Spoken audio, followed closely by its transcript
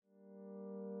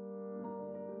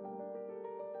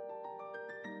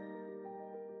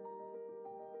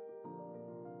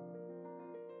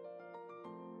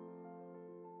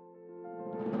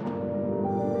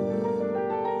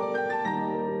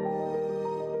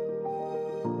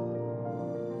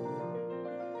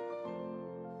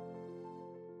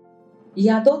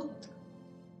Jadot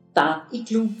ta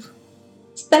iklub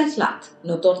stelklat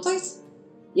no tortoise.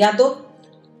 Jadot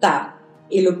ta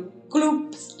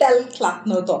iklub stelklat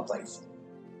no tortoise.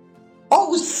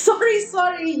 Oh,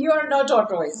 sorry, you're no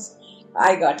tortoise.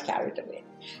 I got carried away.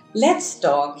 Let's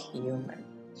talk human.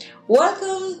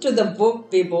 Welcome to the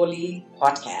Book Biboli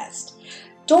podcast.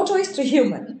 Tortoise to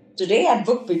human. Today at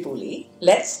Book Biboli,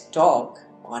 let's talk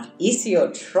on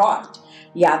Esio Trot.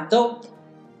 Yadop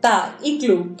ta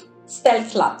iklub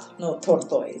stelklat no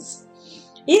tortoise.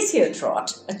 Esio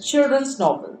Trot, a children's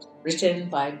novel written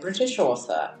by British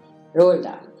author Roald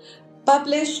Dahl,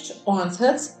 published on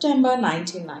 3rd September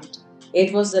 1990.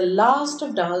 It was the last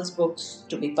of Dahl's books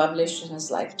to be published in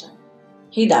his lifetime.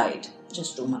 He died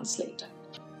just 2 months later.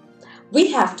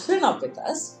 We have Trinav with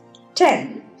us,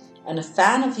 10, and a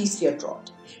fan of Esio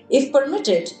Trot. If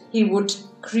permitted, he would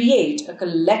create a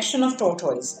collection of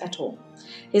tortoises at home.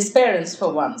 His parents,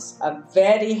 for once, are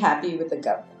very happy with the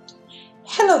government.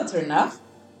 Hello, Trinav.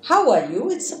 How are you?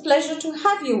 It's a pleasure to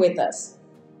have you with us.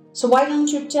 So why don't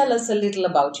you tell us a little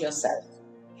about yourself?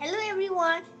 Hello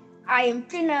everyone, I am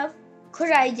Trinav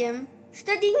Khurajam,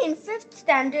 studying in 5th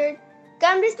standard,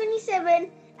 Cambridge 27,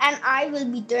 and I will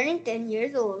be turning 10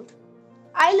 years old.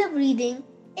 I love reading,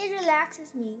 it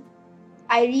relaxes me.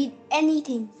 I read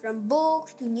anything from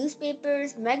books to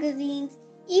newspapers, magazines,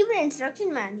 even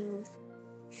instruction manuals.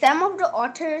 Some of the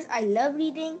authors I love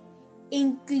reading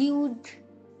include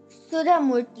Sudha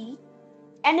Murthy,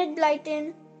 Enid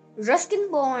Blyton, Ruskin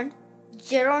Bond,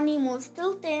 Geronimo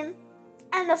Stilton,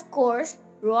 and of course,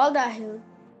 Roald Dahl.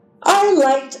 I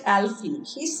liked Alfie.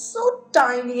 He's so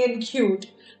tiny and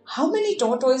cute. How many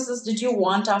tortoises did you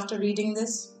want after reading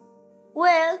this?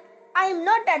 Well, I am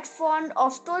not that fond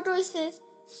of tortoises,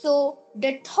 so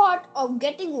the thought of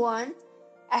getting one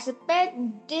as a pet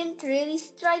didn't really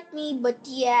strike me, but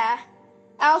yeah,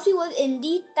 Alfie was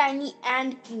indeed tiny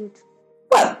and cute.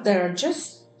 Well, there are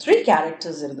just 3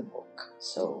 characters in the book.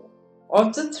 So,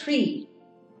 of the 3,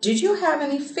 did you have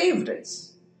any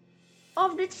favorites?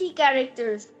 Of the 3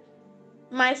 characters,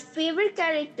 my favorite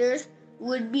characters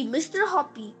would be Mr.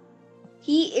 Hoppy.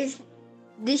 He is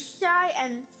this shy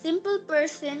and simple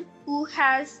person who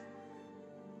has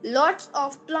lots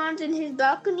of plants in his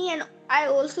balcony, and I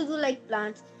also do like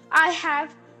plants. I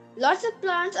have lots of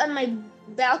plants on my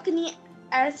balcony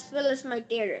as well as my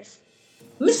terrace.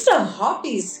 Mr.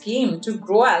 Hoppy's scheme to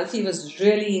grow Alfie was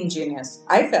really ingenious.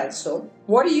 I felt so.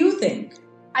 What do you think?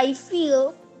 I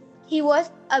feel he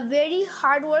was a very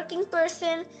hardworking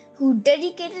person who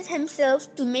dedicated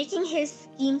himself to making his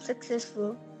scheme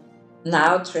successful.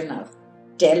 Now, Trinav,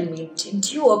 tell me,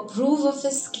 didn't you approve of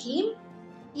his scheme?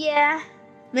 Yeah,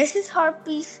 Mrs.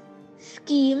 Harpy's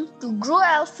scheme to grow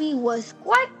Alfie was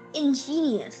quite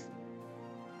ingenious.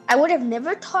 I would have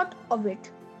never thought of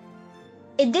it.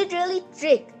 It did really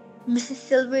trick Mrs.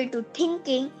 Silver into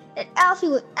thinking that Alfie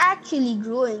was actually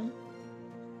growing.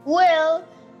 Well,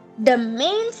 the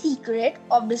main secret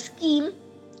of the scheme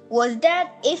was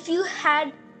that if you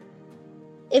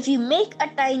make a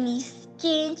tiny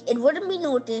change, it wouldn't be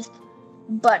noticed.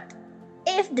 But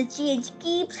if the change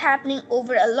keeps happening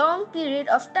over a long period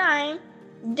of time,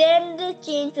 then the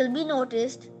change will be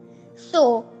noticed.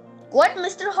 So, what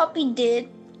Mr. Hoppy did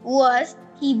was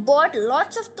he bought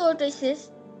lots of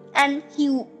tortoises and he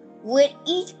weighed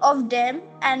each of them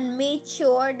and made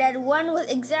sure that one was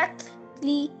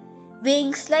exactly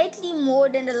weighing slightly more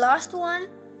than the last one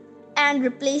and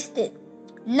replaced it.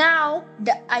 Now,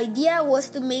 the idea was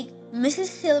to make Mrs.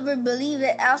 Silver believe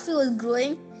that Alfie was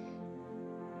growing,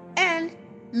 and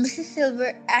Mrs.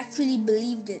 Silver actually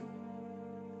believed it.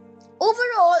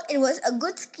 Overall, it was a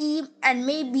good scheme, and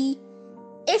maybe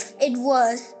if it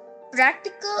was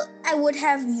practical, I would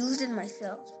have used it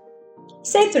myself.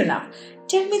 Say, Trinav,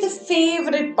 tell me the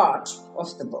favorite part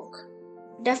of the book.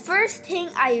 The first thing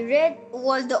I read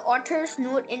was the author's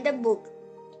note in the book.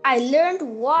 I learned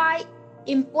why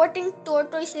importing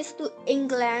tortoises to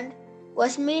England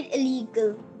was made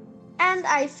illegal, and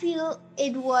I feel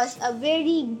it was a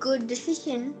very good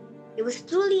decision. It was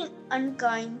truly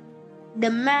unkind. The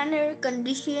manner,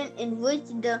 condition in which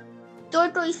the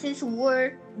tortoises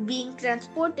were being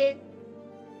transported.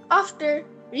 After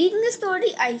reading the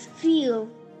story, I feel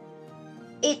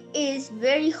it is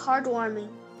very heartwarming.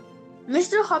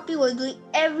 Mr. Hoppy was doing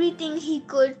everything he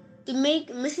could to make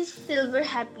Mrs. Silver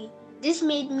happy. This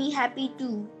made me happy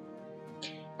too.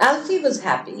 Alfie was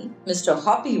happy, Mr.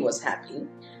 Hoppy was happy,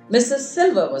 Mrs.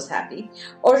 Silver was happy,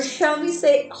 or shall we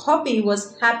say Hoppy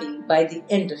was happy by the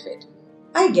end of it.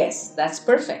 I guess that's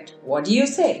perfect. What do you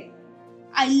say?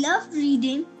 I love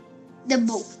reading the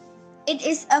book. It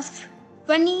is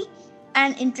funny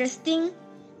and interesting,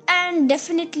 And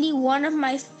definitely one of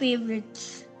my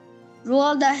favorites,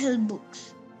 Roald Dahl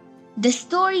books. The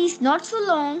story is not so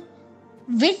long,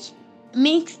 which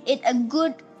makes it a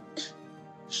good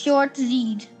short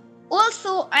read.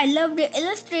 Also, I love the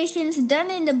illustrations done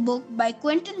in the book by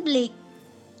Quentin Blake.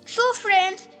 So,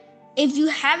 friends, if you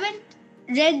haven't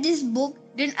read this book,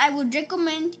 then I would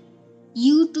recommend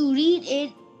you to read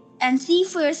it and see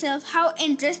for yourself how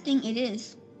interesting it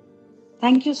is.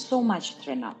 Thank you so much,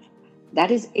 Trinav. That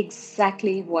is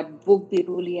exactly what Book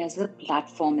Bibuli as a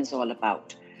platform is all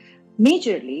about.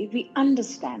 Majorly, we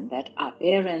understand that our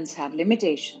parents have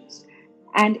limitations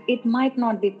and it might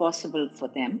not be possible for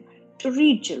them to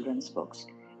read children's books,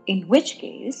 in which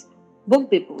case,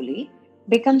 Book Bibuli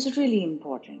becomes really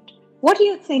important. What do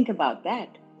you think about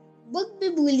that? Book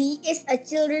Bibuli is a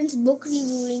children's book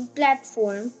reviewing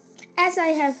platform, as I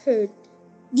have heard.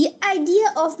 The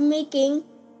idea of making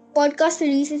podcast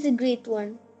series is a great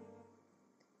one.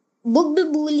 Book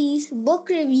Bibuli's book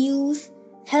reviews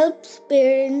helps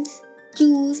parents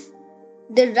choose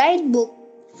the right book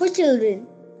for children.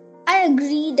 I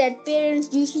agree that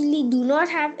parents usually do not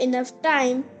have enough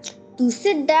time to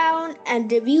sit down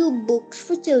and review books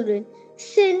for children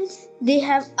since they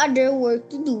have other work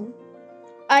to do.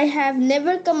 I have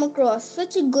never come across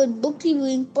such a good book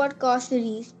reviewing podcast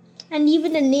series, and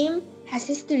even the name has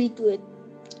history to it,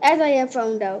 as I have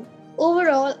found out.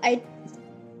 Overall, I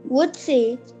would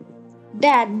say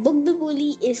that Book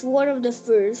Bibuli is one of the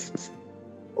first,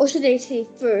 or should I say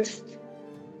first,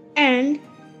 and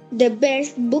the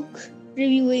best book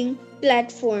reviewing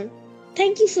platform.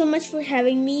 Thank you so much for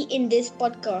having me in this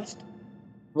podcast.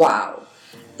 Wow,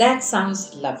 that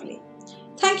sounds lovely.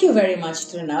 Thank you very much,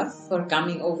 Trinav, for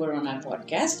coming over on our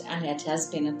podcast, and it has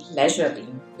been a pleasure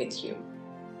being with you.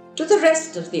 To the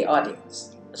rest of the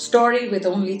audience, a story with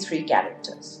only three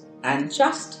characters, and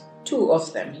just two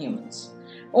of them humans.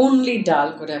 Only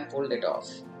Dahl could have pulled it off.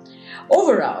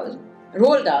 Overall,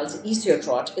 Roald Dahl's Esio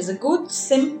Trot is a good,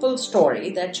 simple story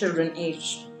that children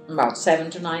aged about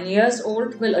 7 to 9 years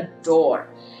old will adore.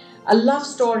 A love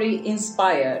story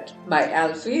inspired by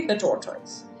Alfie the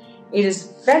tortoise. It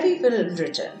is very well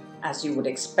written, as you would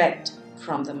expect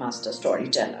from the master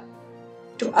storyteller.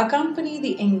 To accompany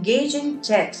the engaging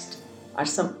text are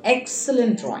some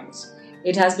excellent drawings.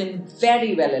 It has been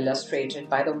very well illustrated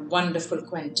by the wonderful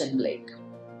Quentin Blake.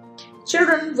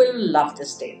 Children will love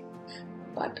this tale,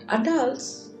 but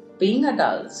adults, being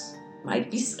adults,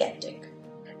 might be skeptic.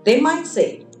 They might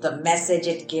say the message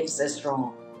it gives is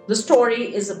wrong. The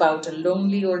story is about a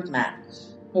lonely old man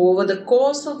who, over the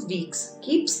course of weeks,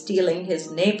 keeps stealing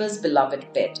his neighbor's beloved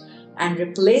pet and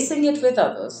replacing it with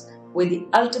others with the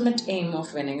ultimate aim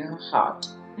of winning her heart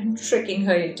and tricking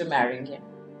her into marrying him.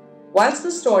 Whilst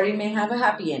the story may have a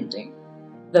happy ending,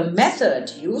 the method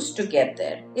used to get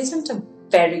there isn't a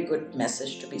very good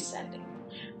message to be sending.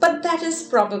 But that is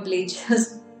probably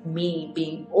just me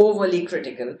being overly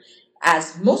critical,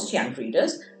 as most young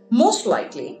readers most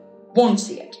likely won't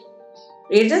see it.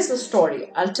 It is a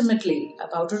story ultimately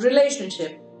about a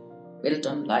relationship built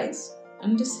on lies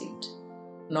and deceit.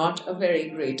 Not a very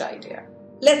great idea.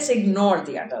 Let's ignore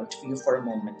the adult view for a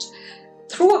moment.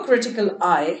 Through a critical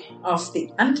eye of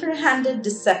the underhanded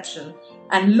deception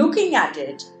and looking at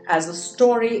it as a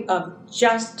story of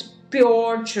just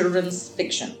pure children's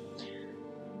fiction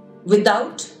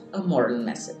without a moral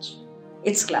message.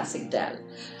 It's classic Dahl.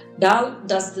 Dahl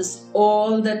does this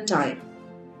all the time.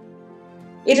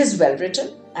 It is well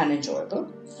written and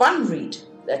enjoyable, fun read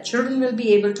that children will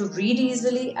be able to read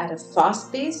easily at a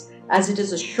fast pace as it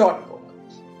is a short book,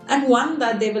 and one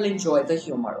that they will enjoy the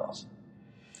humor of.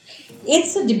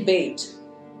 It's a debate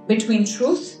between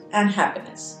truth and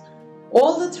happiness.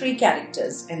 All the three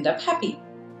characters end up happy,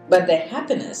 but their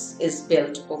happiness is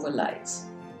built over lies.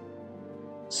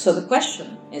 So the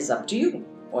question is up to you.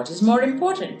 What is more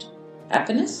important,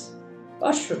 happiness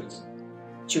or truth?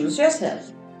 Choose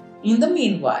yourself. In the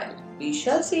meanwhile, we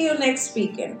shall see you next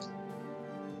weekend.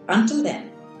 Until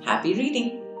then, happy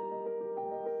reading.